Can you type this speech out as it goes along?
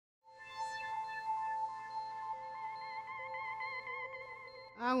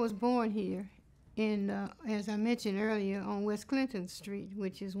I was born here as I mentioned earlier, on West Clinton Street,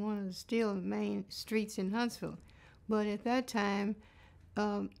 which is one of the still main streets in Huntsville. But at that time,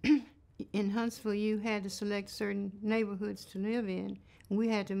 um, in Huntsville, you had to select certain neighborhoods to live in. We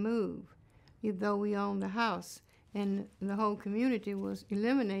had to move, even though we owned the house. And the whole community was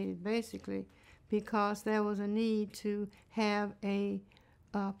eliminated, basically, because there was a need to have a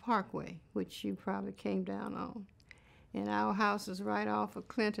parkway, which you probably came down on. And our house is right off of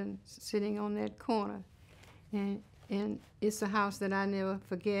Clinton, sitting on that corner. And it's a house that I never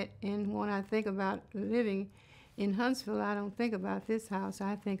forget. And when I think about living in Huntsville, I don't think about this house.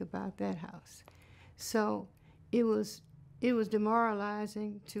 I think about that house. So it was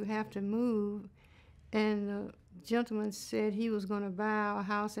demoralizing to have to move. And the gentleman said he was going to buy our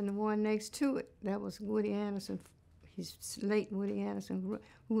house and the one next to it. That was Woody Anderson, his late Woody Anderson,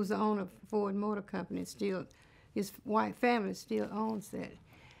 who was the owner of Ford Motor Company. Still, his white family still owns that.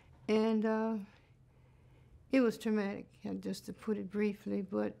 And it was traumatic, just to put it briefly.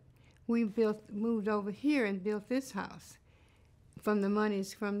 But we moved over here and built this house from the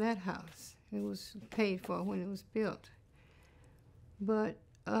monies from that house. It was paid for when it was built. But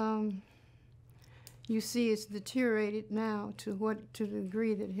you see, it's deteriorated now to the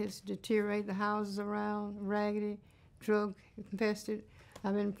degree that it's deteriorated. The houses around raggedy, drug infested.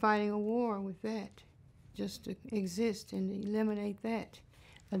 I've been fighting a war with that, just to exist and eliminate that,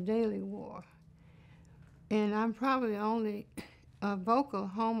 a daily war. And I'm probably only a vocal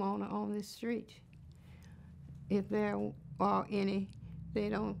homeowner on this street. If there are any, they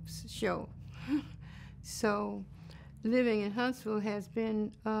don't show. So living in Huntsville has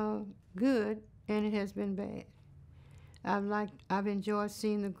been good, and it has been bad. I've enjoyed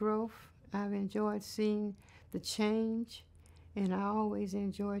seeing the growth. I've enjoyed seeing the change, and I always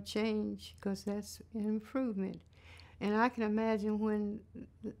enjoy change because that's an improvement. And I can imagine when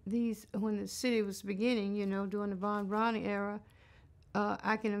the city was beginning, during the Von Browning era,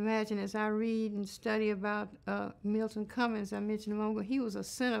 I can imagine as I read and study about Milton Cummings, I mentioned a moment ago, he was a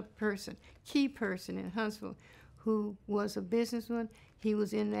center person, key person in Huntsville, who was a businessman. He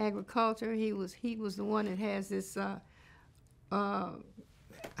was in agriculture. He was the one that has this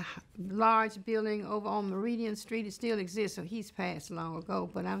large building over on Meridian Street. It still exists, so he's passed long ago,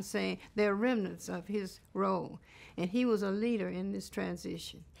 but I'm saying there are remnants of his role. And he was a leader in this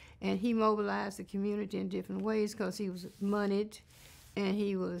transition. And he mobilized the community in different ways because he was moneyed and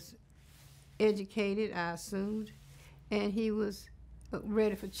he was educated, I assumed, and he was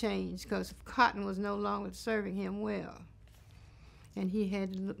ready for change because cotton was no longer serving him well. And he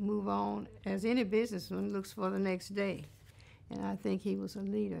had to move on, as any businessman looks for the next day. And I think he was a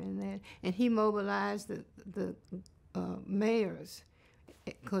leader in that. And he mobilized the mayors,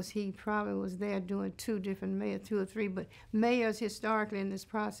 because he probably was there doing two or three, but mayors historically in this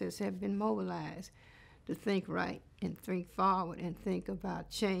process have been mobilized to think right and think forward and think about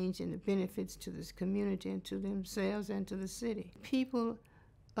change and the benefits to this community and to themselves and to the city. People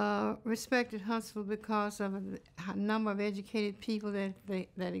respected Huntsville because of the number of educated people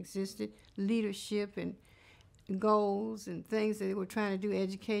that existed, leadership and goals and things that they were trying to do,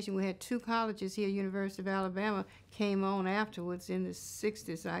 education. We had two colleges here. University of Alabama came on afterwards in the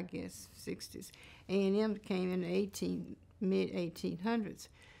 60s, I guess, 60s. A&M came in the mid-1800s.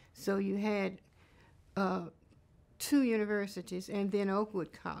 So you had two universities and then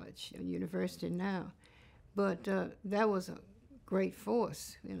Oakwood College, a university now. But that was a great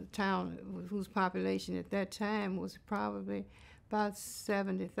force in a town whose population at that time was probably about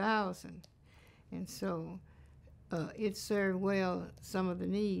 70,000. And so it served well some of the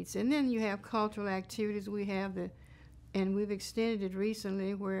needs. And then you have cultural activities. We have and we've extended it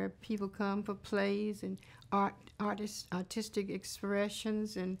recently where people come for plays and artistic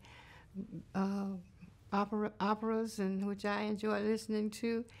expressions and operas, and which I enjoy listening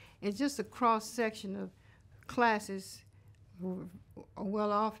to. It's just a cross section of classes,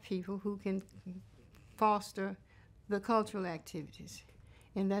 well-off people who can foster the cultural activities.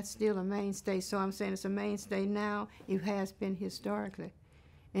 And that's still a mainstay. So I'm saying it's a mainstay now. It has been historically.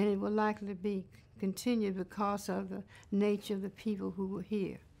 And it will likely be continued because of the nature of the people who were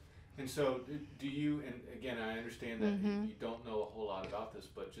here. And so do you, and again, I understand that you don't know a whole lot about this,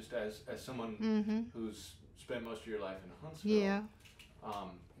 but just as someone who's spent most of your life in Huntsville, yeah.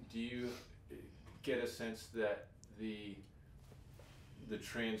 Do you get a sense that the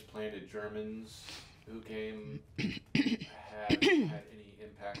transplanted Germans who came have had any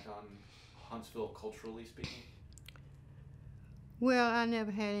impact on Huntsville culturally speaking? Well, I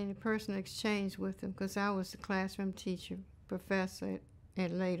never had any personal exchange with them because I was the classroom teacher, professor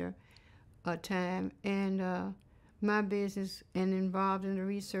at later time. And my business and involved in the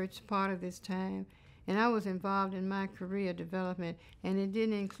research part of this time. And I was involved in my career development, and it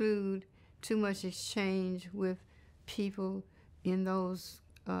didn't include too much exchange with people in those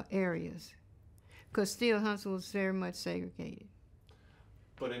areas, because still Huntsville was very much segregated.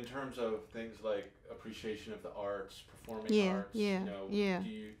 But in terms of things like appreciation of the arts, performing arts,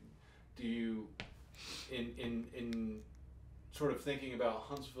 do you in sort of thinking about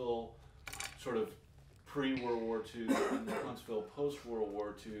Huntsville sort of pre-World War II and Huntsville post-World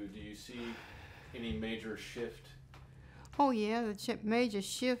War II, do you see any major shift? Oh yeah, the major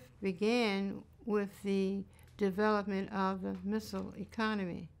shift began with the development of the missile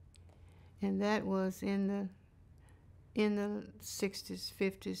economy, and that was in the 60s,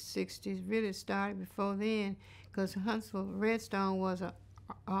 50s, 60s. Really started before then, because Huntsville Redstone was a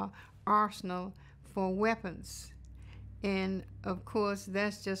arsenal for weapons. And of course,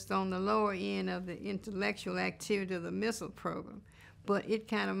 that's just on the lower end of the intellectual activity of the missile program. But it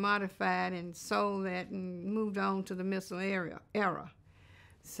kind of modified and sold that and moved on to the missile era.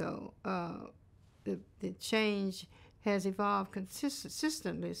 So the change has evolved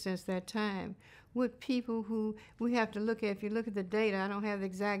consistently since that time, with people who we have to look at. If you look at the data, I don't have the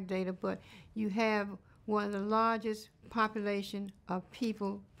exact data, but you have one of the largest population of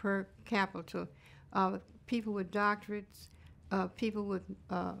people per capita, people with doctorates, people with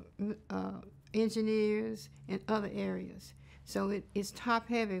engineers and other areas. So it's top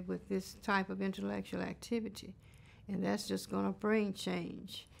heavy with this type of intellectual activity, and that's just going to bring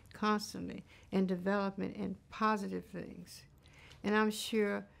change constantly and development and positive things. And I'm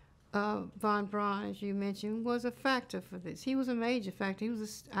sure von Braun, as you mentioned, was a factor for this. He was a major factor. He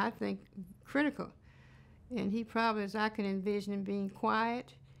was, I think, critical. And he probably, as I can envision him, being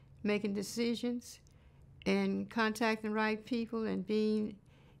quiet, making decisions, and contacting the right people, and being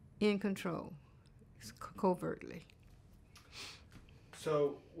in control covertly.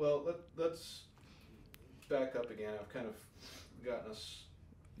 So, well, let's back up again. I've kind of gotten us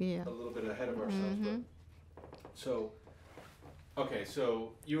a little bit ahead of ourselves. Mm-hmm. But, so, okay,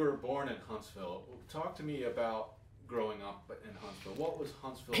 so you were born in Huntsville. Talk to me about growing up in Huntsville. What was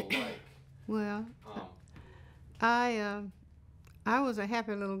Huntsville like? Well, I was a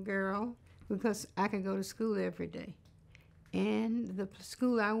happy little girl because I could go to school every day. And the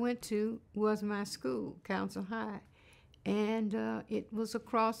school I went to was my school, Council High. And it was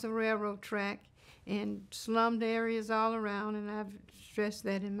across the railroad track and slummed areas all around, and I've stressed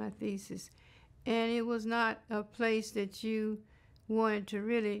that in my thesis. And it was not a place that you wanted to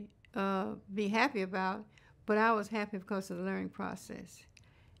really be happy about, but I was happy because of the learning process.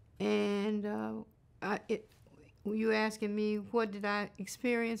 And you asking me what did I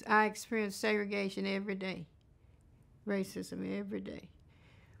experience? I experienced segregation every day, racism every day.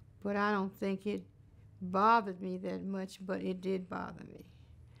 But I don't think it bothered me that much, but it did bother me.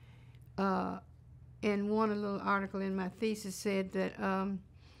 And one little article in my thesis said that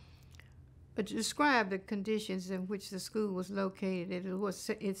described the conditions in which the school was located.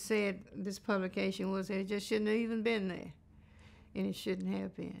 It said, this publication was that it just shouldn't have even been there, and it shouldn't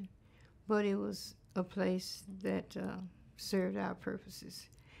have been. But it was a place that served our purposes.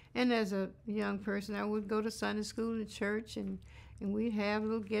 And as a young person, I would go to Sunday school and church, and we'd have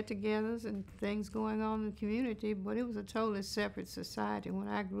little get-togethers and things going on in the community, but it was a totally separate society when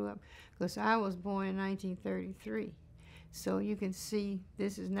I grew up, because I was born in 1933. So you can see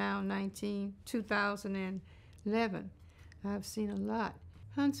this is now 2011. I've seen a lot.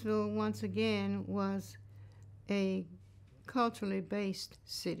 Huntsville, once again, was a culturally based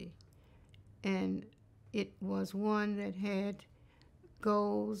city, and it was one that had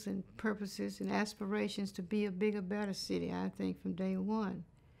goals and purposes and aspirations to be a bigger, better city, I think, from day one.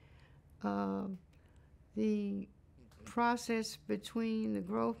 The process between the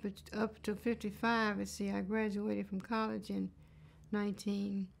growth up to 55, let's see, I graduated from college in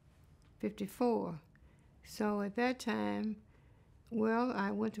 1954. So at that time, well,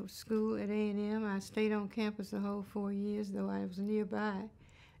 I went to school at A&M. I stayed on campus the whole 4 years, though I was nearby.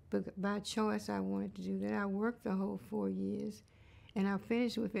 But by choice, I wanted to do that. I worked the whole 4 years. And I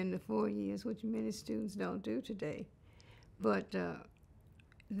finished within the 4 years, which many students don't do today. But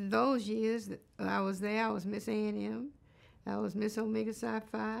those years that I was there, I was Miss A&M, I was Miss Omega Psi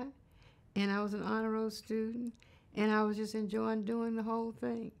Phi, and I was an honor roll student, and I was just enjoying doing the whole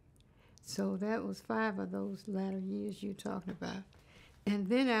thing. So that was 5 of those latter years you're talking about. And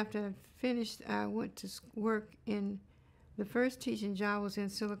then after I finished, I went to work in, the first teaching job was in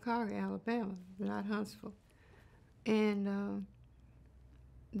Sylacauga, Alabama, not Huntsville. And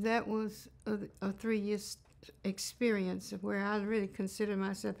that was a 3-year experience where I really considered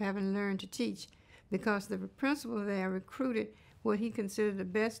myself having learned to teach, because the principal there recruited what he considered the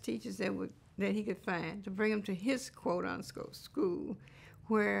best teachers that he could find to bring them to his quote-unquote school,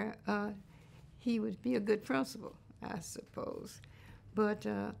 where he would be a good principal, I suppose. But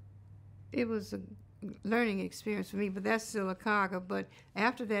it was a learning experience for me, but that's still a Chicago. But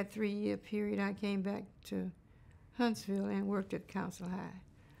after that 3-year period, I came back to Huntsville and worked at Council High.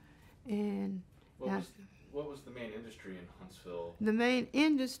 And what was the main industry in Huntsville? The main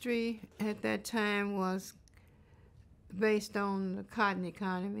industry at that time was based on the cotton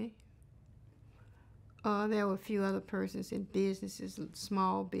economy. There were a few other persons in businesses,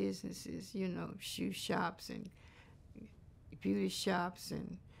 small businesses, you know, shoe shops and beauty shops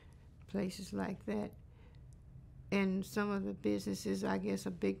and places like that. And some of the businesses, I guess,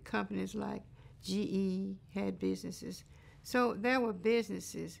 are big companies like GE had businesses. So there were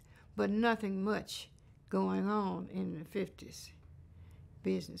businesses, but nothing much going on in the 50s,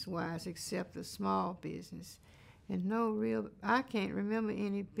 business-wise, except the small business. And no real, I can't remember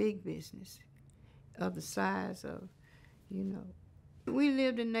any big business of the size of, you know. We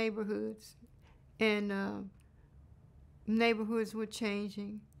lived in neighborhoods, and neighborhoods were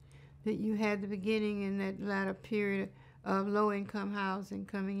changing. That you had the beginning in that latter period of low-income housing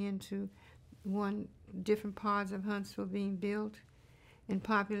coming into different parts of Huntsville being built, and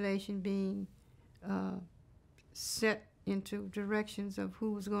population being set into directions of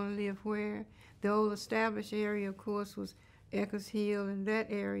who was going to live where. The old established area, of course, was Eckers Hill and that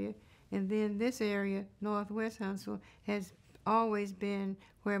area, and then this area, northwest Huntsville, has always been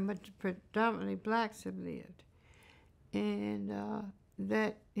where predominantly blacks have lived, and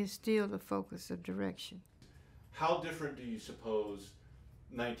that is still the focus of direction. How different do you suppose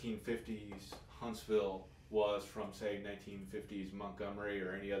 1950s Huntsville was from, say, 1950s Montgomery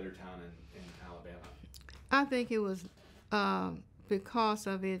or any other town in Alabama? I think it was because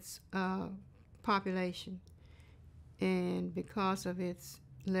of its population and because of its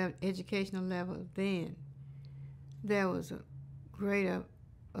educational level then. There was a greater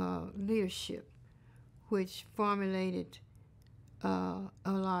leadership which formulated a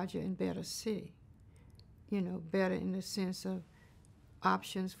larger and better city. You know, better in the sense of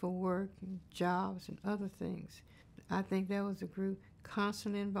options for work and jobs and other things. I think there was a group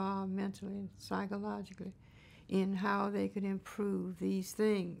constantly involved mentally and psychologically in how they could improve these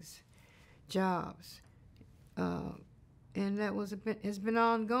things, jobs. And that has been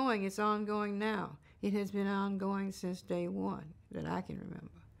ongoing. It's ongoing now. It has been ongoing since day one that I can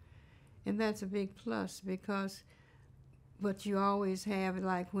remember. And that's a big plus because, but you always have,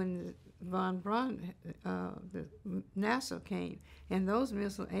 like when von Braun, the NASA came, and those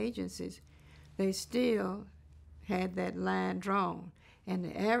missile agencies, they still had that line drawn, and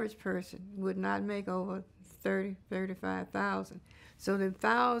the average person would not make over 30, 35,000. So the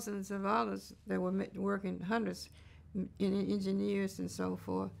thousands of others that were working, hundreds in engineers and so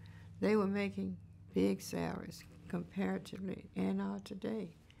forth, they were making big salaries comparatively and are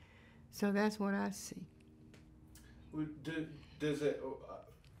today. So that's what I see. Does it?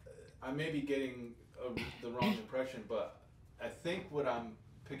 I may be getting the wrong impression, but I think what I'm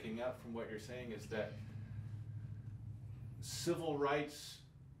picking up from what you're saying is that civil rights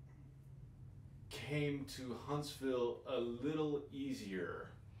came to Huntsville a little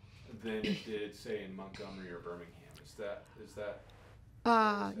easier than it did, say, in Montgomery or Birmingham. Is that?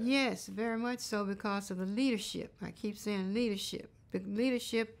 Yes, very much so, because of the leadership. I keep saying leadership. The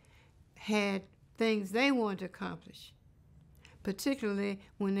leadership had things they wanted to accomplish, particularly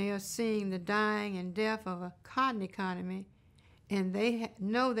when they are seeing the dying and death of a cotton economy, and they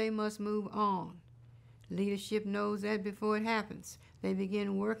know they must move on. Leadership knows that before it happens. They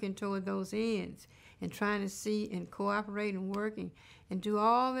begin working toward those ends and trying to see and cooperate and working and do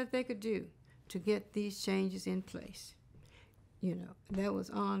all that they could do to get these changes in place. You know, that was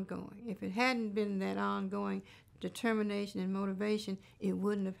ongoing. If it hadn't been that ongoing determination and motivation, it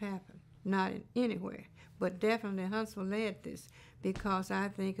wouldn't have happened. Not anywhere. But definitely Huntsville led this, because I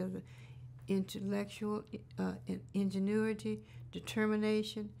think of the intellectual ingenuity,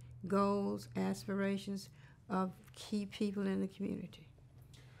 determination, goals, aspirations of key people in the community.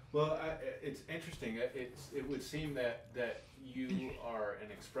 Well, it's interesting. It would seem that you are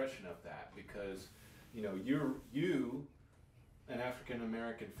an expression of that, because you know you, an African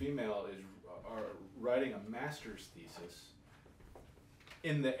American female, are writing a master's thesis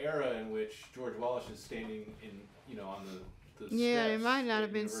in the era in which George Wallace is standing on the yeah, steps it might not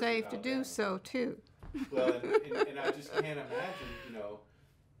have been University safe of to Alabama. do so too. Well, and I just can't imagine,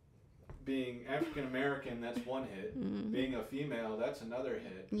 being African American, that's one hit. Mm-hmm. Being a female, that's another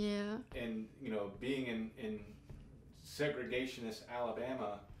hit. Yeah. And being in segregationist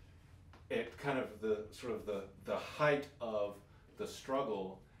Alabama, at kind of the sort of the height of the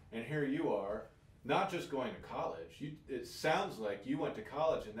struggle, and here you are, not just going to college. It sounds like you went to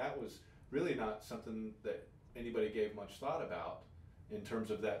college, and that was really not something that anybody gave much thought about in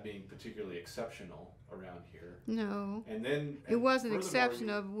terms of that being particularly exceptional around here. No. And then it wasn't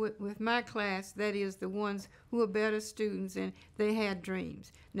exceptional with my class, that is, the ones who were better students and they had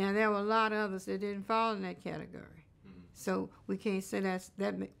dreams. Now, there were a lot of others that didn't fall in that category. Mm-hmm. So we can't say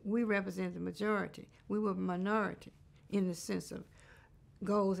that we represent the majority. We were a minority in the sense of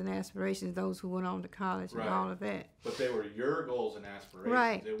goals and aspirations, those who went on to college and all of that. But they were your goals and aspirations.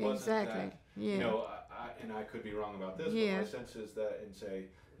 Right, it wasn't exactly. That, yeah. You know, and I could be wrong about this, but my sense is that in, say,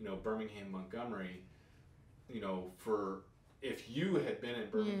 you know, Birmingham, Montgomery, you know, if you had been in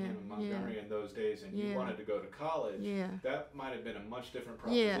Birmingham and Montgomery in those days and you wanted to go to college, that might have been a much different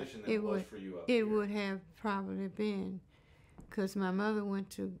proposition than it was for you up here. It would have probably been, because my mother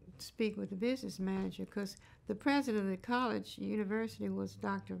went to speak with the business manager, because the president of the college university was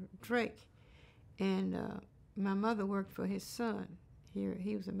Dr. Drake, and my mother worked for his son here.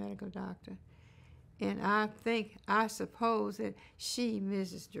 He was a medical doctor. And I suppose that she,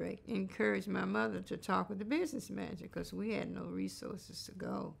 Mrs. Drake, encouraged my mother to talk with the business manager because we had no resources to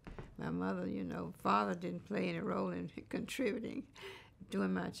go. My mother, you know, father didn't play any role in contributing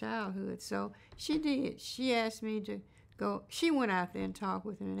during my childhood. So she did. She asked me to go. She went out there and talked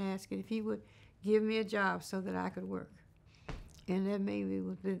with him and asked if he would give me a job so that I could work. And that maybe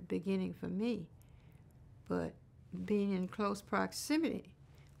was the beginning for me. But being in close proximity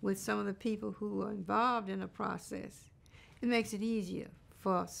with some of the people who are involved in the process, it makes it easier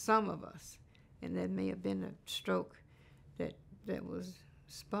for some of us. And that may have been a stroke that was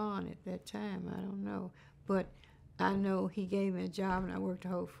spawned at that time. I don't know. But I know he gave me a job, and I worked the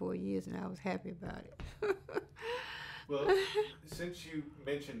whole 4 years, and I was happy about it. Well, since you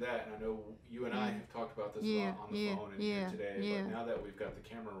mentioned that, and I know you and I have talked about this a lot on the phone and here today, but now that we've got the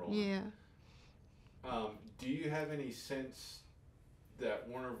camera rolling, do you have any sense that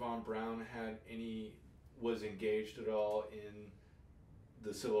Warner von Braun was engaged at all in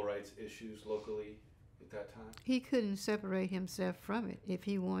the civil rights issues locally at that time? He couldn't separate himself from it if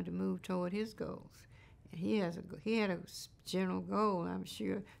he wanted to move toward his goals. He had a general goal, I'm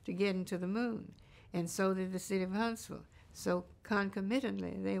sure, to get into the moon, and so did the city of Huntsville. So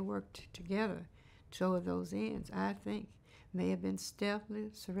concomitantly, they worked together toward those ends. I think may have been stealthily,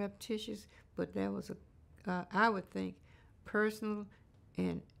 surreptitious, but there was I would think, personal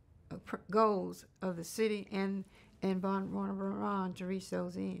and goals of the city and Warner Braun to reach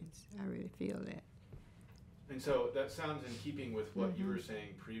those ends. I really feel that. And so that sounds in keeping with what you were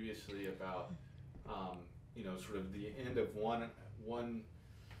saying previously about, you know, sort of the end of one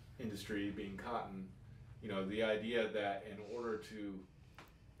industry being cotton. You know, the idea that in order to,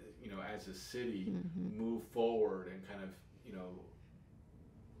 you know, as a city move forward and kind of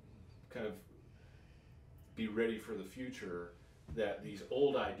be ready for the future, that these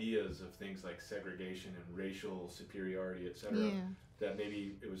old ideas of things like segregation and racial superiority, et cetera, that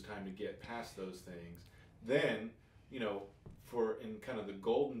maybe it was time to get past those things. Then, you know, in kind of the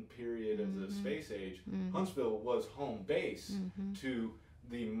golden period of the space age, Huntsville was home base to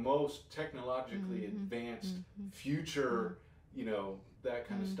the most technologically advanced future, you know, that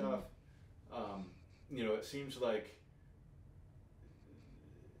kind of stuff. You know, it seems like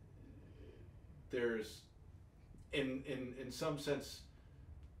there's, in some sense,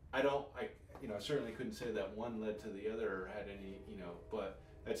 I certainly couldn't say that one led to the other or had any, you know, but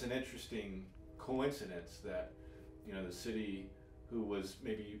that's an interesting coincidence that, you know, the city, who was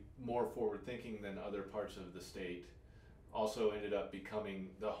maybe more forward thinking than other parts of the state, also ended up becoming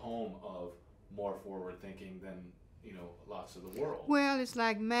the home of more forward thinking than, you know, lots of the world. Well, it's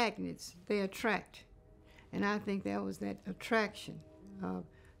like magnets. They attract. And I think that was that attraction of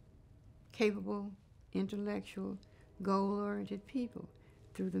capable, intellectual, goal-oriented people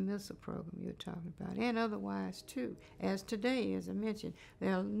through the missile program you're talking about, and otherwise too. As today, as I mentioned,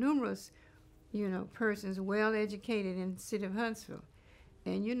 there are numerous, you know, persons well-educated in the city of Huntsville.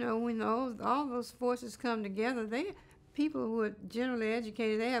 And, you know, when all those forces come together, people who are generally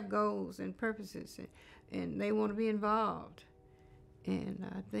educated, they have goals and purposes, and they want to be involved. And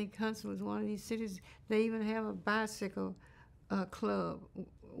I think Huntsville is one of these cities. They even have a bicycle club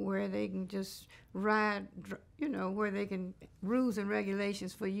where they can just ride, you know, where they can, rules and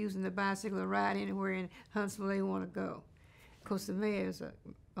regulations for using the bicycle to ride anywhere in Huntsville they want to go. Of course, the mayors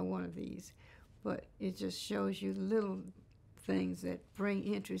are one of these. But it just shows you little things that bring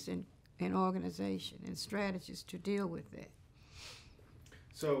interest in organization and strategies to deal with that.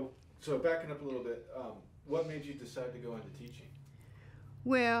 So backing up a little bit, what made you decide to go into teaching?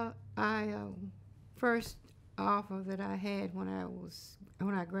 Well, I first offer that I had when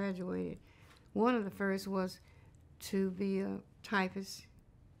I graduated, one of the first was to be a typist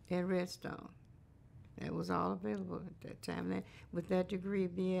at Redstone. That was all available at that time. With that degree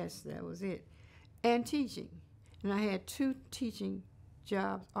of BS, that was it. And teaching. And I had 2 teaching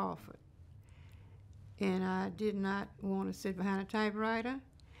jobs offered. And I did not want to sit behind a typewriter.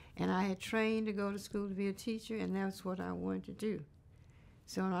 And I had trained to go to school to be a teacher, and that's what I wanted to do.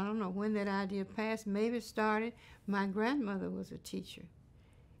 So I don't know when that idea passed. Maybe it started. My grandmother was a teacher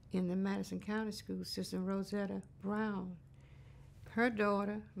in the Madison County school system, Rosetta Brown. Her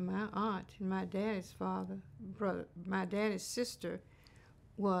daughter, my aunt, and my daddy's my daddy's sister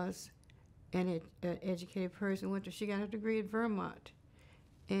was an educated person. She got her degree at Vermont.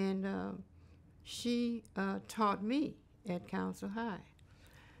 And she taught me at Council High.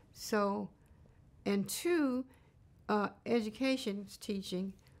 So, and 2, education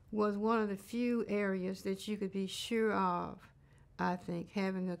teaching was one of the few areas that you could be sure of, I think,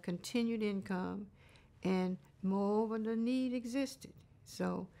 having a continued income, and moreover, the need existed.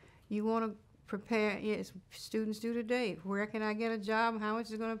 So you want to prepare, as students do today, where can I get a job, how much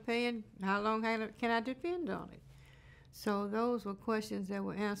is it going to pay, and how long can I depend on it? So those were questions that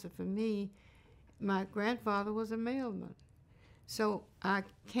were answered for me. My grandfather was a mailman. So I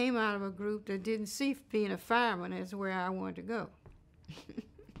came out of a group that didn't see being a fireman as where I wanted to go.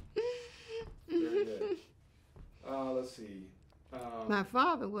 Very good. Let's see. My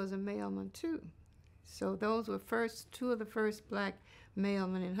father was a mailman too. So those were 2 of the first black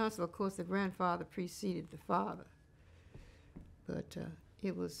mailmen in Huntsville. Of course, the grandfather preceded the father. But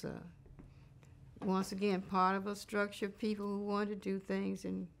it was, once again, part of a structure of people who wanted to do things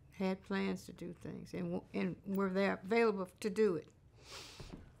and had plans to do things and were there available to do it.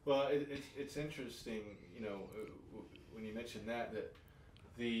 Well, it's interesting, when you mention that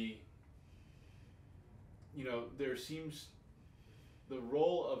there seems the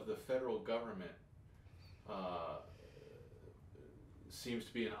role of the federal government seems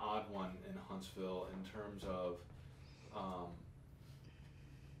to be an odd one in Huntsville in terms of,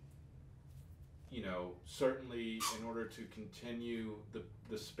 certainly in order to continue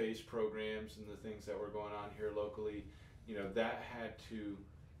the space programs and the things that were going on here locally, that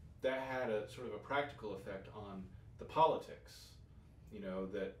had a sort of a practical effect on the politics.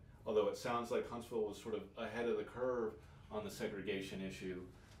 That although it sounds like Huntsville was sort of ahead of the curve on the segregation issue,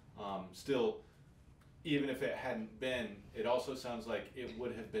 still, even if it hadn't been, it also sounds like it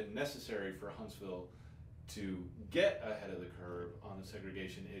would have been necessary for Huntsville to get ahead of the curve on the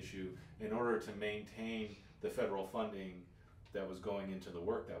segregation issue in order to maintain the federal funding that was going into the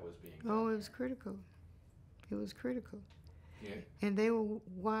work that was being done. Oh, it was critical. It was critical. Yeah. And they were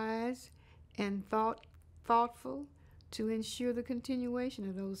wise and thoughtful to ensure the continuation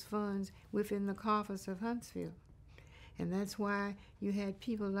of those funds within the coffers of Huntsville. And that's why you had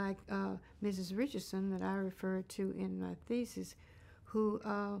people like Mrs. Richardson that I referred to in my thesis, who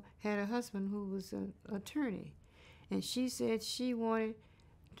had a husband who was an attorney. And she said she wanted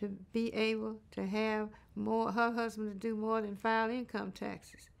to be able to have her husband to do more than file income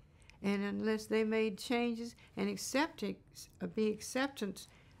taxes. And unless they made changes and be acceptance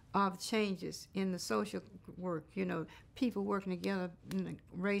of changes in the social work, people working together,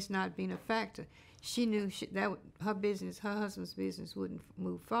 race not being a factor, she knew that her husband's business wouldn't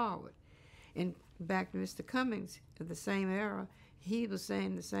move forward. And back to Mr. Cummings of the same era, he was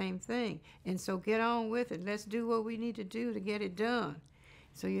saying the same thing. And so get on with it. Let's do what we need to do to get it done.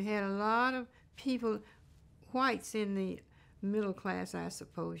 So you had a lot of people, whites in the middle class, I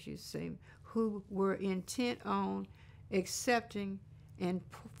suppose you'd say, who were intent on accepting and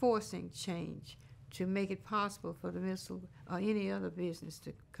forcing change to make it possible for the missile or any other business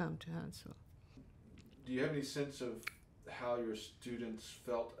to come to Huntsville. Do you have any sense of how your students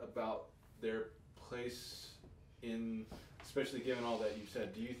felt about their place in, especially given all that you've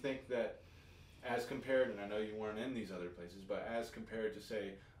said, do you think that as compared, and I know you weren't in these other places, but as compared to,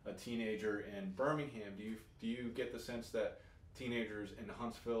 say, a teenager in Birmingham, do you get the sense that teenagers in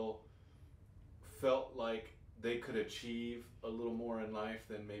Huntsville felt like they could achieve a little more in life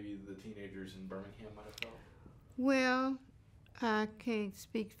than maybe the teenagers in Birmingham might have felt? Well, I can't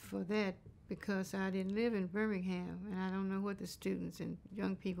speak for that because I didn't live in Birmingham, and I don't know what the students and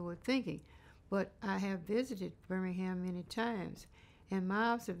young people were thinking. But I have visited Birmingham many times, and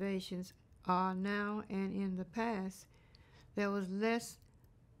my observations are now and in the past, there was less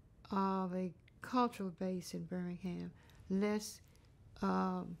of a cultural base in Birmingham, less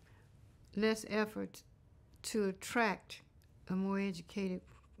effort to attract a more educated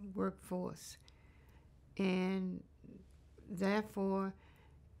workforce. And therefore,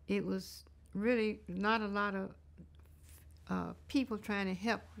 it was really not a lot of people trying to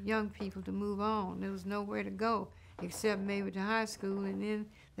help young people to move on. There was nowhere to go except maybe to high school, and then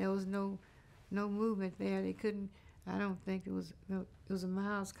there was no movement there. They couldn't. I don't think it was a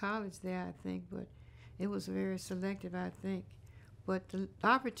Miles College there, I think, but it was very selective, I think. But the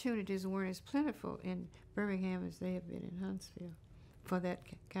opportunities weren't as plentiful in Birmingham as they have been in Huntsville for that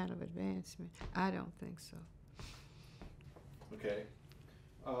kind of advancement. I don't think so. Okay.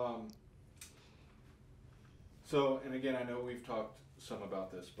 So, and again, I know we've talked some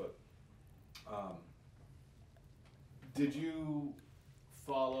about this, but did you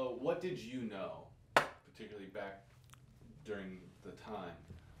follow, what did you know, particularly back during the time,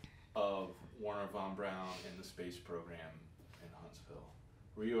 of Warner von Braun and the space program in Huntsville?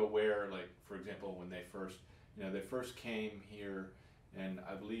 Were you aware, like, for example, when they first came here in,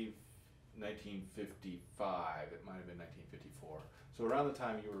 I believe, 1955, it might have been 1954. So around the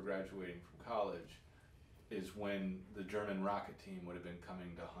time you were graduating from college is when the German rocket team would have been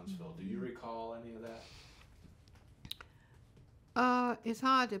coming to Huntsville. Do you recall any of that? It's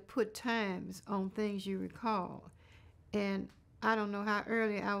hard to put times on things you recall. And I don't know how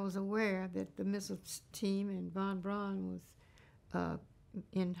early I was aware that the missile team and von Braun was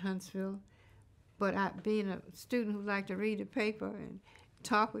in Huntsville. But being a student who liked to read the paper and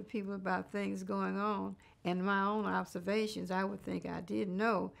talk with people about things going on and my own observations, I would think I did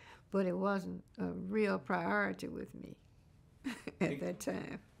know, but it wasn't a real priority with me at that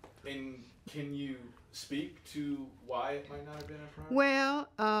time. And can you speak to why it might not have been a priority?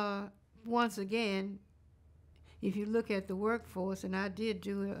 Well, once again, if you look at the workforce, and I did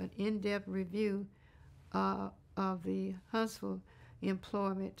do an in-depth review of the Huntsville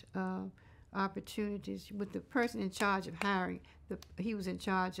employment opportunities with the person in charge of hiring. He was in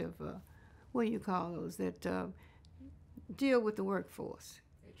charge of, what do you call those, that deal with the workforce?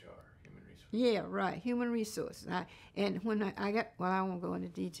 HR, human resources. Yeah, right, human resources. And when I got, well, I won't go into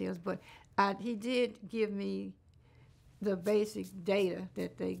details, but he did give me the basic data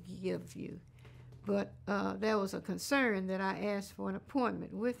that they give you. But there was a concern that I asked for an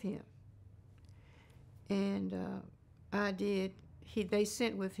appointment with him. And I did. They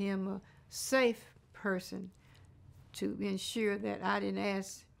sent with him a safe person to ensure that I didn't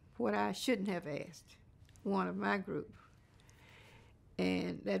ask what I shouldn't have asked, one of my group.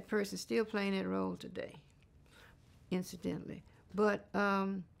 And that person's still playing that role today, incidentally. But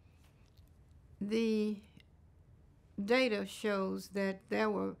the data shows that there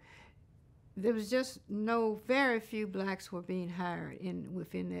was just very few blacks were being hired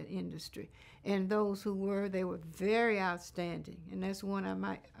within that industry. And those who were, they were very outstanding. And that's one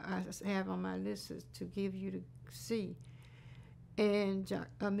I have on my list to give you to see. And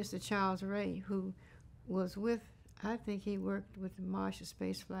Mr. Charles Ray, who was I think he worked with the Marshall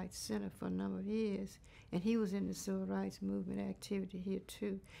Space Flight Center for a number of years, and he was in the civil rights movement activity here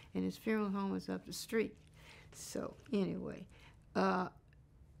too. And his funeral home was up the street. So anyway,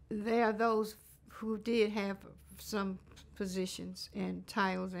 there are those who did have some positions and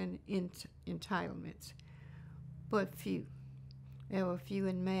titles and entitlements, but few. There were few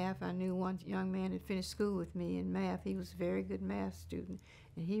in math. I knew one young man had finished school with me in math. He was a very good math student,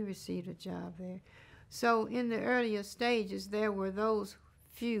 and he received a job there. So in the earlier stages, there were those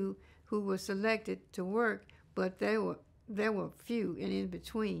few who were selected to work, but there were few and in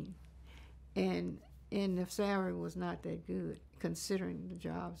between, and the salary was not that good considering the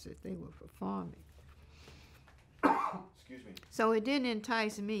jobs that they were performing. Excuse me. So it didn't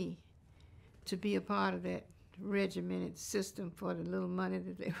entice me to be a part of that regimented system for the little money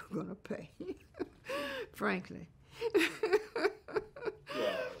that they were going to pay, frankly.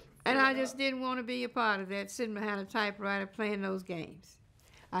 Yeah, and I just didn't want to be a part of that, sitting behind a typewriter playing those games.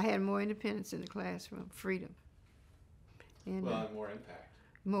 I had more independence in the classroom, freedom. And more impact.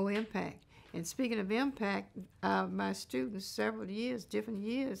 More impact. And speaking of impact, my students, different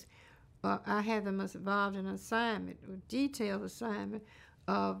years, I had them involved in an assignment, a detailed assignment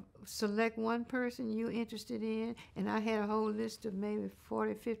of select one person you're interested in, and I had a whole list of maybe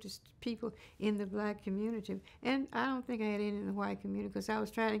 40, 50 people in the black community. And I don't think I had any in the white community because I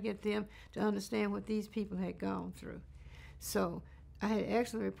was trying to get them to understand what these people had gone through. So I had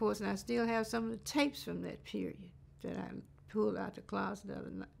excellent reports, and I still have some of the tapes from that period that I pulled out the closet the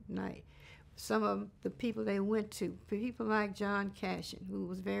other night. Some of the people they went to, people like John Cashin, who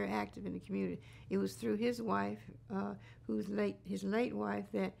was very active in the community. It was through his wife, his late wife,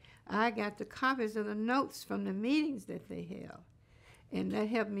 that I got the copies of the notes from the meetings that they held. And that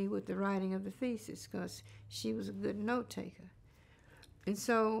helped me with the writing of the thesis because she was a good note taker. And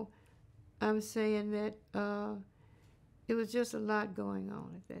so I'm saying that it was just a lot going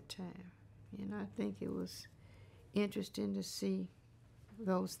on at that time. And I think it was interesting to see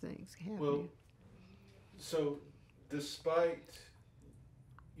those things happening. Well, so despite,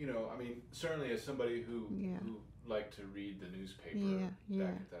 I mean, certainly as somebody who liked to read the newspaper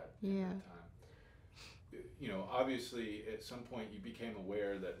back at that time, obviously at some point you became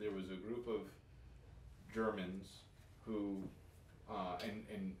aware that there was a group of Germans who,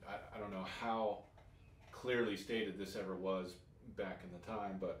 and I don't know how clearly stated this ever was back in the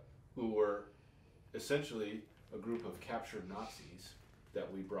time, but who were essentially a group of captured Nazis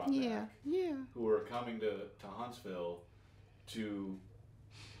that we brought back, who were coming to Huntsville to,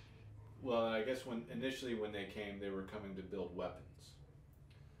 well, I guess initially when they came, they were coming to build weapons.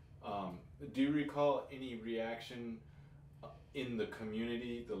 Do you recall any reaction in the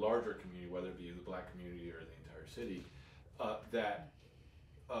community, the larger community, whether it be the black community or the entire city,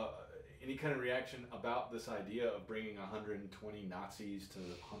 any kind of reaction about this idea of bringing 120 Nazis to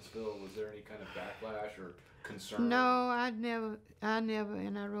Huntsville? Was there any kind of backlash or concern? No, I never,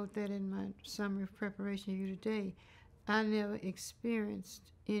 and I wrote that in my summary of preparation here today. I never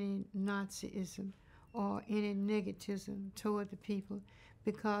experienced any Nazism or any negativism toward the people,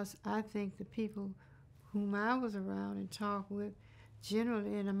 because I think the people whom I was around and talked with,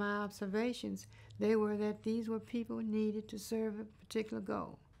 generally in my observations, they were that these were people needed to serve a particular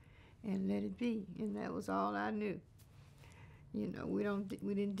goal, and let it be, and that was all I knew. We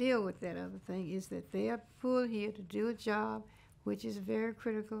didn't deal with that other thing. Is that they are pulled here to do a job which is very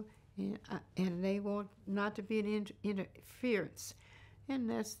critical, and they want not to be an interference. And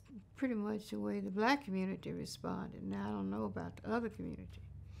that's pretty much the way the black community responded. Now, I don't know about the other community.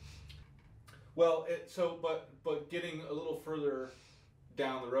 Well, but getting a little further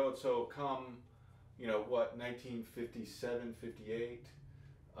down the road, so come, 1957, 58,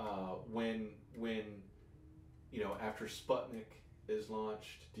 when after Sputnik is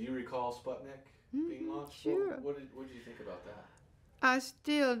launched, do you recall Sputnik being launched? Sure. What did you think about that? I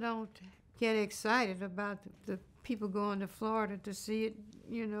still don't get excited about the people going to Florida to see it,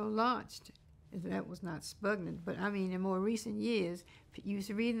 launched. That was not Sputnik, but I mean, in more recent years, you used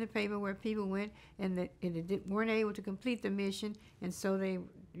to read in the paper where people went and they weren't able to complete the mission, and so they,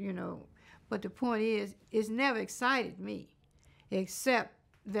 But the point is, it's never excited me, except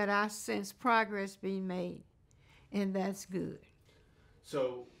that I sense progress being made, and that's good.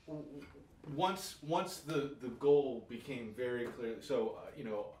 So once the goal became very clear, so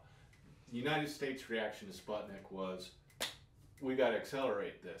the United States reaction to Sputnik was, we got to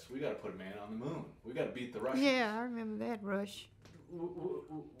accelerate this. We got to put a man on the moon. We got to beat the Russians. Yeah, I remember that rush.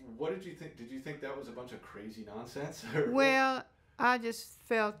 What did you think? Did you think that was a bunch of crazy nonsense? Well, I just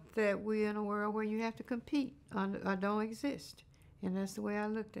felt that we're in a world where you have to compete or don't exist. And that's the way I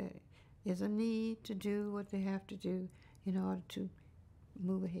looked at it. There's a need to do what they have to do in order to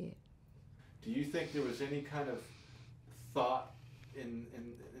move ahead. Do you think there was any kind of thought in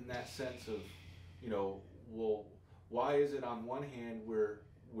that sense of, well, why is it on one hand we're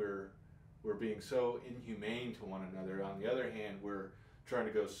being so inhumane to one another, on the other hand we're trying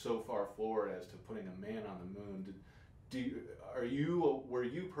to go so far forward as to putting a man on the moon? Were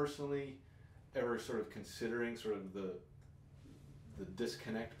you personally ever sort of considering sort of the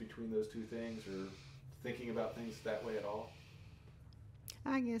disconnect between those two things, or thinking about things that way at all?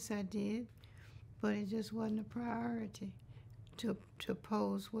 I guess I did, but it just wasn't a priority to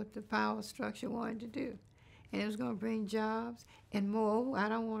pose what the power structure wanted to do. And it was going to bring jobs, and moreover, I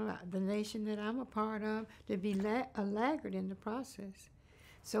don't want the nation that I'm a part of to be a laggard in the process.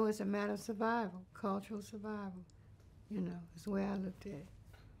 So it's a matter of survival, cultural survival. Is the way I looked at it.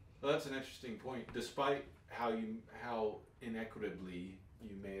 Well, that's an interesting point. Despite how inequitably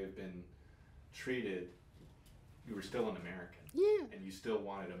you may have been treated, you were still an American. Yeah. And you still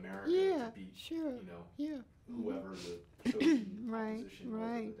wanted America to beat, whoever the chosen opposition was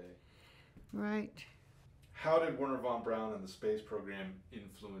of the day. Right. How did Wernher von Braun and the space program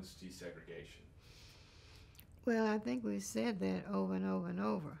influence desegregation? Well, I think we've said that over and over and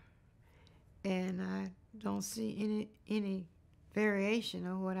over. And I don't see any variation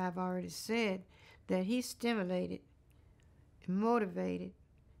of what I've already said, that he stimulated, motivated,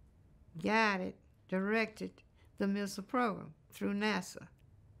 guided, directed the missile program through NASA.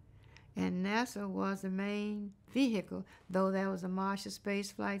 And NASA was the main vehicle, though there was a Marshall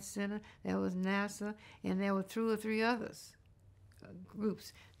Space Flight Center, there was NASA, and there were 2 or 3 others,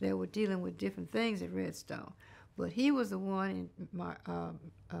 groups that were dealing with different things at Redstone. But he was the one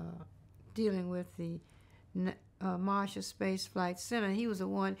dealing with the Marshall Space Flight Center. He was the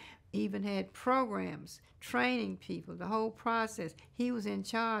one even had programs, training people, the whole process. He was in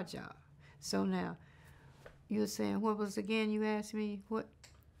charge of. So now, You're saying, what was again, you asked me, what?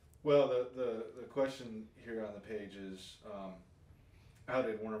 Well, the question here on the page is, how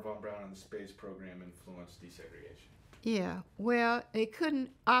did Wernher von Braun and the space program influence desegregation? Yeah, well, they couldn't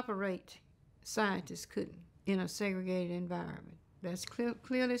operate, scientists couldn't, in a segregated environment. That's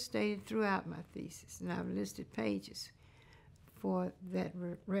clearly stated throughout my thesis, and I've listed pages for that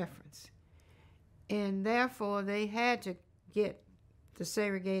reference. And therefore, they had to get the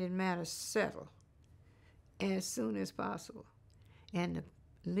segregated matter settled as soon as possible. And the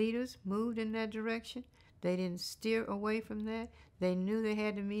leaders moved in that direction. They didn't steer away from that. They knew they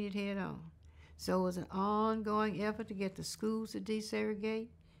had to meet it head on. So it was an ongoing effort to get the schools to desegregate,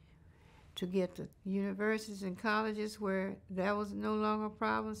 to get the universities and colleges where that was no longer a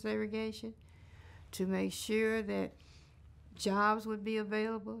problem, segregation, to make sure that jobs would be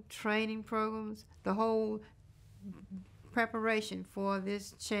available, training programs. The whole preparation for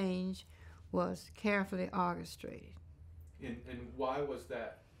this change was carefully orchestrated. And why was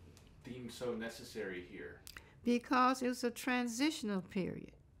that deemed so necessary here? Because it was a transitional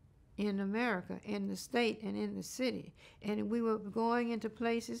period in America, in the state and in the city. And we were going into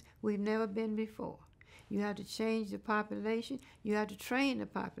places we've never been before. You have to change the population. You have to train the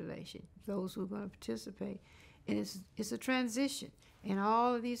population, those who are going to participate. And it's a transition. And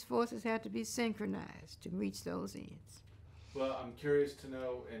all of these forces have to be synchronized to reach those ends. Well, I'm curious to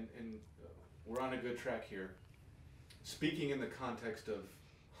know, and we're on a good track here. Speaking in the context of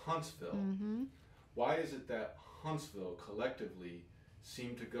Huntsville, why is it that Huntsville collectively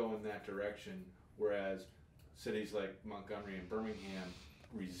seemed to go in that direction, whereas cities like Montgomery and Birmingham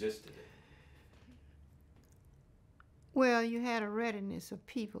resisted it? Well, you had a readiness of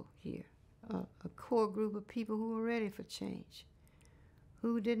people here, a core group of people who were ready for change,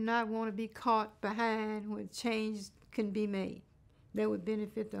 who did not want to be caught behind when change can be made. That would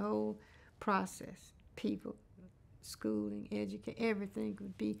benefit the whole process. People, schooling, education, everything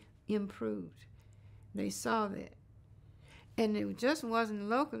would be improved. They saw that. And it just wasn't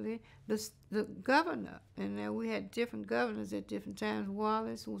locally. The governor, and we had different governors at different times.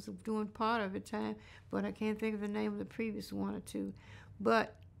 Wallace was doing part of the time, but I can't think of the name of the previous one or two.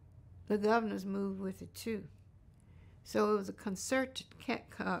 But the governors moved with it too. So it was a concertized,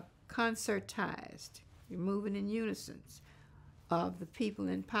 you're moving in unison of the people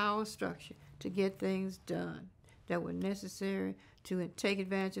in power structure to get things done that were necessary to take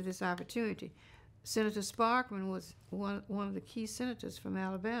advantage of this opportunity. Senator Sparkman was one of the key senators from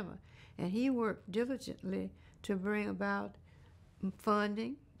Alabama, and he worked diligently to bring about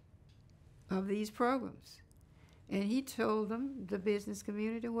funding of these programs. And he told them, the business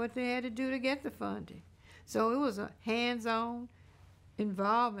community, what they had to do to get the funding. So it was a hands-on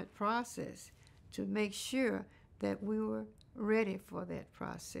involvement process to make sure that we were ready for that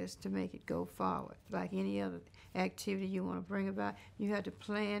process to make it go forward. Like any other activity you want to bring about, you had to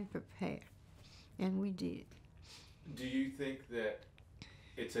plan, prepare. And we did. Do you think that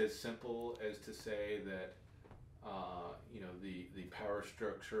it's as simple as to say that, the power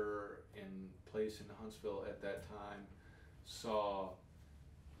structure in place in Huntsville at that time saw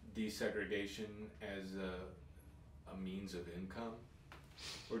desegregation as a means of income?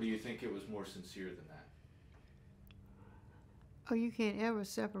 Or do you think it was more sincere than that? Oh, you can't ever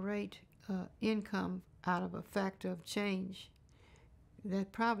separate income out of a factor of change.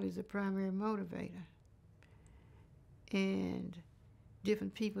 That probably is the primary motivator. And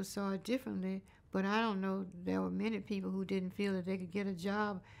different people saw it differently, but I don't know, there were many people who didn't feel that they could get a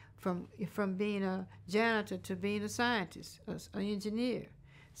job from being a janitor to being a scientist, an engineer.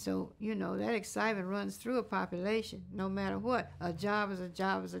 So, that excitement runs through a population, no matter what. A job is a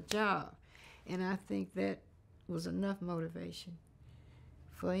job is a job. And I think that was enough motivation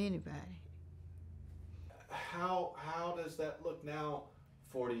for anybody. How does that look now,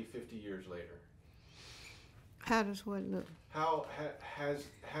 40, 50 years later? How does what look? How has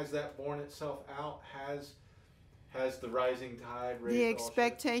that borne itself out? Has the rising tide raised the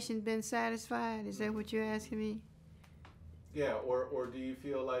expectation been satisfied? Is that what you're asking me? Yeah, or do you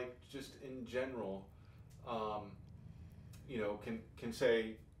feel like just in general, can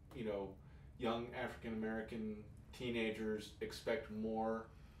say, young African American teenagers expect more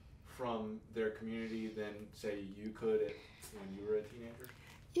from their community than, say, you could when you were a teenager?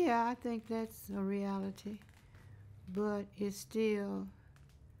 Yeah, I think that's a reality, but it's still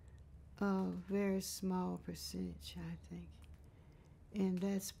a very small percentage, I think. And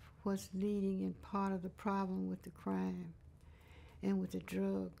that's what's leading in part of the problem with the crime and with the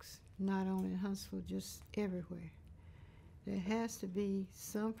drugs, not only in Huntsville, just everywhere. There has to be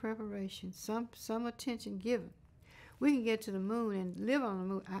some preparation, some attention given. We can get to the moon and live on the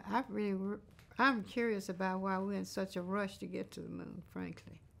moon. I'm curious about why we're in such a rush to get to the moon,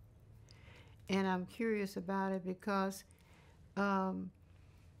 frankly. And I'm curious about it because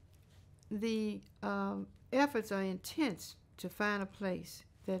the efforts are intense to find a place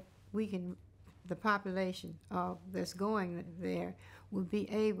that we can, the population that's going there will be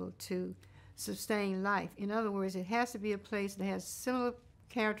able to sustain life. In other words, it has to be a place that has similar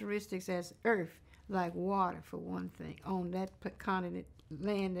characteristics as Earth, like water, for one thing, on that continent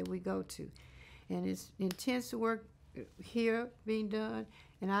land that we go to. And it's intense work here being done,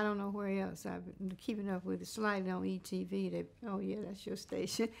 and I don't know where else. I've been keeping up with it slightly on ETV. Oh yeah, that's your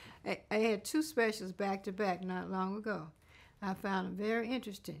station. I had 2 specials back to back not long ago. I found them very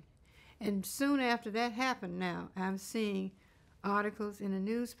interesting. And soon after that happened now, I'm seeing articles in the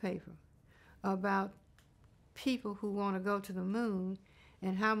newspaper about people who want to go to the moon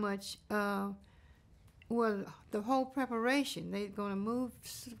and how much, well, the whole preparation, they're going to move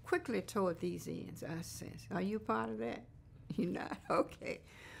quickly toward these ends, I sense. Are you part of that? You're not? Okay.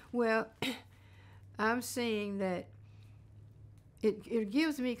 Well, I'm seeing that it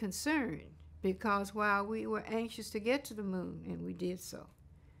gives me concern because while we were anxious to get to the moon, and we did so,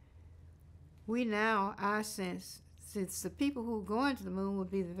 we now, I sense, since the people who are going to the moon will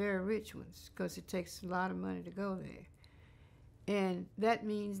be the very rich ones because it takes a lot of money to go there. And that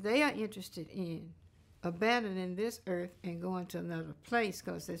means they are interested in abandoning this earth and going to another place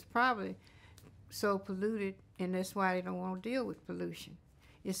because it's probably so polluted, and that's why they don't want to deal with pollution.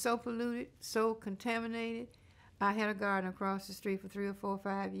 It's so polluted, so contaminated. I had a garden across the street for 3 or 4 or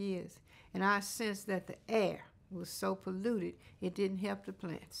 5 years, and I sensed that the air was so polluted it didn't help the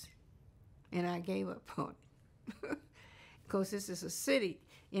plants, and I gave up on it. Because this is a city,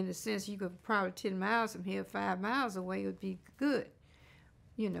 in the sense you could probably 10 miles from here, 5 miles away would be good.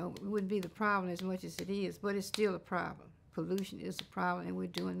 You know, it wouldn't be the problem as much as it is, but it's still a problem. Pollution is a problem, and we're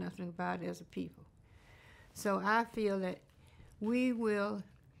doing nothing about it as a people. So I feel that we will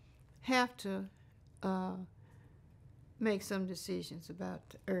have to make some decisions about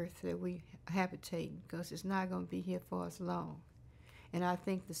the earth that we habitate in, because it's not going to be here for us long. And I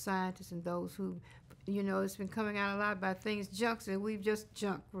think the scientists and those who, you know, it's been coming out a lot about things, junks that we've just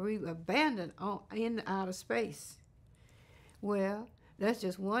junked, we've abandoned in outer space. Well, that's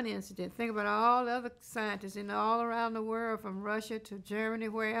just one incident. Think about all the other scientists all around the world, from Russia to Germany,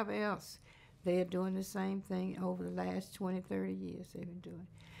 wherever else. They're doing the same thing over the last 20, 30 years they've been doing.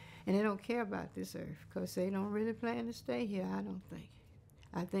 And they don't care about this earth because they don't really plan to stay here, I don't think.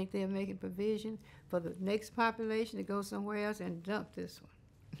 I think they're making provision for the next population to go somewhere else and dump this one.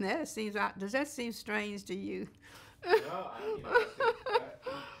 That seems, does that seem strange to you? No,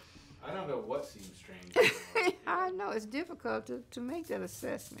 I don't know what seems strange. I know, it's difficult to make that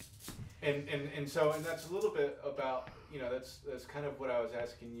assessment. And that's a little bit about, you know, that's kind of what I was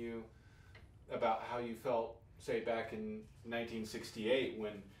asking you about, how you felt, say, back in 1968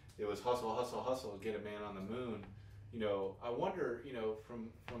 when it was hustle, hustle, hustle, get a man on the moon. You know, I wonder, you know, from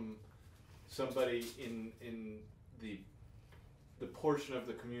somebody in the portion of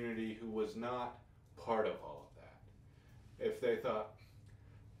the community who was not part of all of that, if they thought,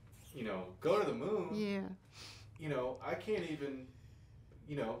 you know, go to the moon. Yeah. You know, I can't even,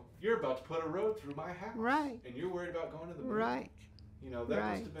 you know, you're about to put a road through my house. Right. And you're worried about going to the moon. Right. You know, that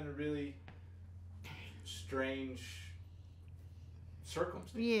right. must have been a really strange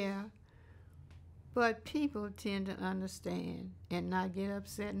circumstance. Yeah. But people tend to understand and not get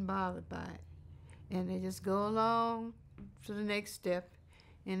upset and bothered by it. And they just go along to the next step.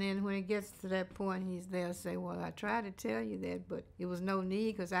 And then when it gets to that point, they'll say, well, I tried to tell you that, but it was no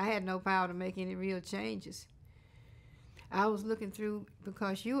need because I had no power to make any real changes. I was looking through,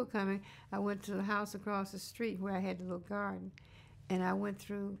 because you were coming, I went to the house across the street where I had the little garden. And I went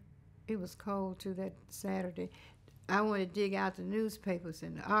through, it was cold too that Saturday. I wanted to dig out the newspapers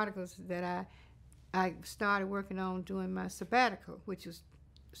and the articles that I started working on during my sabbatical, which was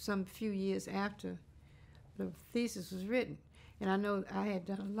some few years after the thesis was written. And I know I had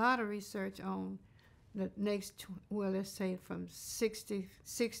done a lot of research on the next, well, let's say from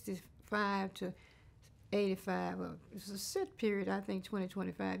 65 to 85. Well, it was a set period, I think 20,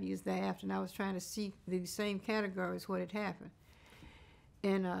 25 years thereafter, and I was trying to see these same categories, what had happened.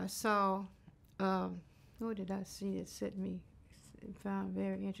 And I saw, what did I see that set me, found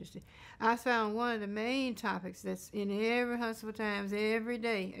very interesting. I found one of the main topics that's in every Huntsville Times every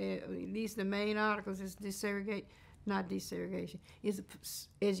day, at least the main articles, is not desegregation, is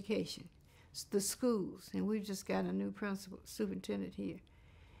education, the schools. And we've just got a new principal superintendent here.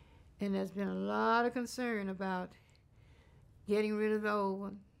 And there's been a lot of concern about getting rid of the old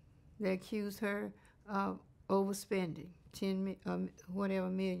one. They accused her of overspending, whatever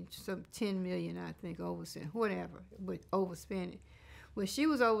million, some 10 million, I think, overspent, whatever, but overspending. Well, she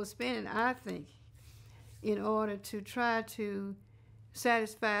was overspending, I think, in order to try to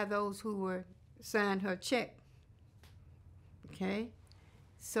satisfy those who were signed her check. Okay?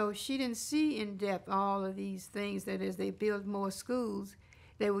 So she didn't see in depth all of these things, that as they built more schools,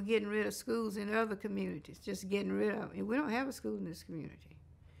 they were getting rid of schools in other communities, just getting rid of them. And we don't have a school in this community,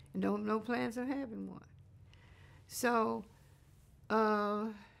 and no plans of having one. So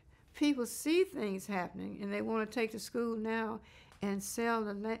people see things happening, and they want to take the school now and sell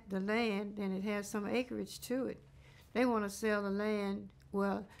the land, and it has some acreage to it. They want to sell the land.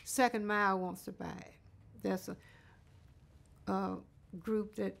 Well, Second Mile wants to buy it. That's a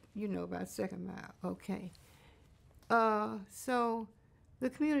group that you know about, Second Mile. Okay. So the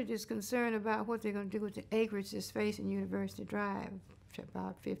community is concerned about what they're going to do with the acreage that's facing University Drive,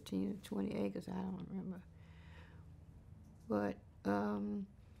 about 15 or 20 acres, I don't remember. But,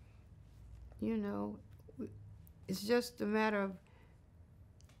 you know, it's just a matter of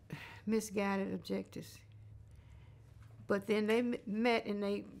misguided objectives. But then they met, and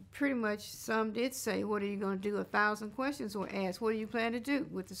they pretty much, some did say, what are you going to do? 1,000 questions were asked. What do you plan to do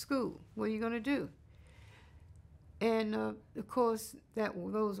with the school? What are you going to do? And, of course,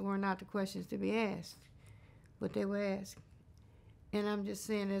 those were not the questions to be asked, but they were asked. And I'm just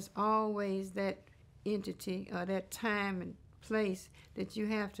saying there's always that entity or that time and place that you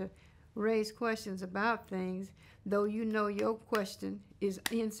have to raise questions about things, though you know your question is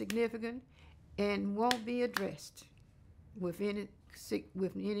insignificant and won't be addressed with any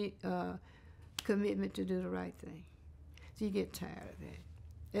commitment to do the right thing. So you get tired of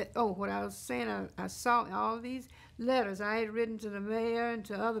that. What I was saying, I saw all these letters I had written to the mayor and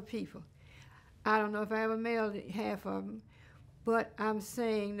to other people. I don't know if I ever mailed half of them, but I'm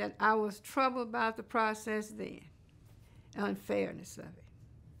saying that I was troubled about the process then, unfairness of it.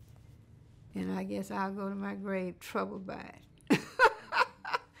 And I guess I'll go to my grave troubled by it.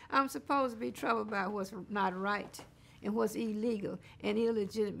 I'm supposed to be troubled by what's not right and what's illegal and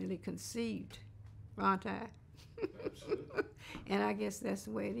illegitimately conceived, aren't I? Absolutely. And I guess that's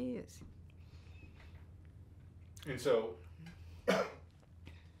the way it is. And so,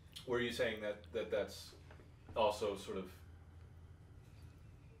 were you saying that's also sort of,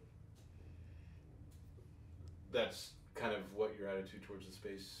 that's kind of what your attitude towards the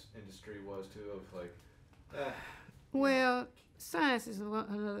space industry was too, of like, Well, science is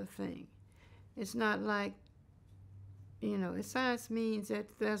another thing. It's not like, you know, science means that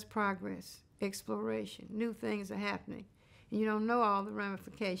there's progress, exploration, new things are happening. And you don't know all the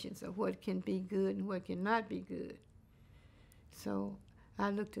ramifications of what can be good and what cannot be good. So I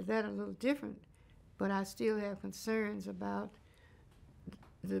looked at that a little different, but I still have concerns about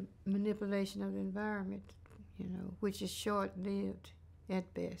the manipulation of the environment, you know, which is short-lived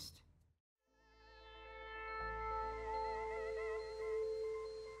at best.